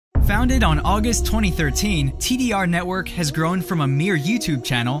Founded on August 2013, TDR Network has grown from a mere YouTube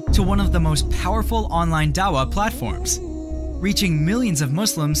channel to one of the most powerful online dawah platforms, reaching millions of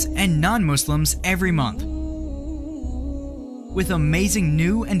Muslims and non-Muslims every month, with amazing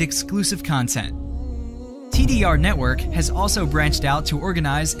new and exclusive content. TDR Network has also branched out to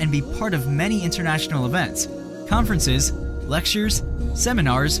organize and be part of many international events, conferences, lectures,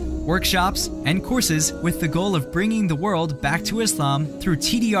 seminars, workshops, and courses with the goal of bringing the world back to Islam through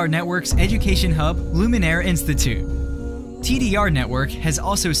TDR Network's education hub, Luminaire Institute. TDR Network has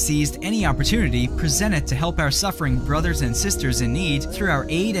also seized any opportunity presented to help our suffering brothers and sisters in need through our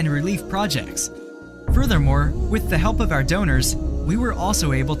aid and relief projects. Furthermore, with the help of our donors, we were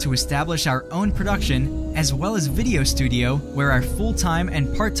also able to establish our own production as well as video studio where our full-time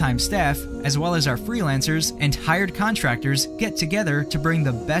and part-time staff, as well as our freelancers and hired contractors, get together to bring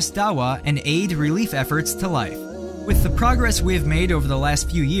the best dawah and aid relief efforts to life. With the progress we have made over the last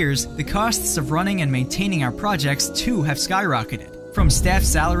few years, the costs of running and maintaining our projects too have skyrocketed. From staff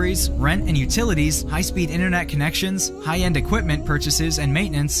salaries, rent and utilities, high-speed internet connections, high-end equipment purchases and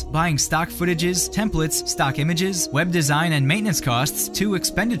maintenance, buying stock footages, templates, stock images, web design and maintenance costs, to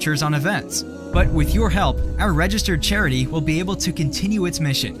expenditures on events. But with your help, our registered charity will be able to continue its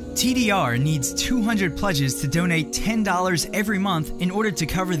mission. TDR needs 200 pledges to donate $10 every month in order to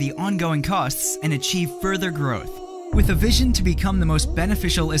cover the ongoing costs and achieve further growth. With a vision to become the most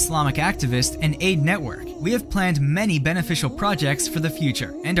beneficial Islamic activist and aid network, we have planned many beneficial projects for the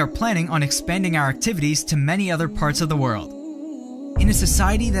future and are planning on expanding our activities to many other parts of the world. In a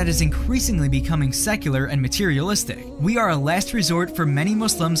society that is increasingly becoming secular and materialistic, we are a last resort for many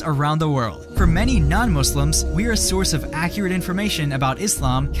Muslims around the world. For many non-Muslims, we are a source of accurate information about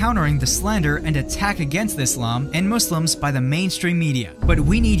Islam, countering the slander and attack against Islam and Muslims by the mainstream media. But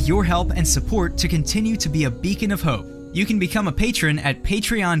we need your help and support to continue to be a beacon of hope. You can become a patron at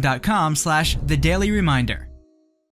patreon.com/thedailyreminder.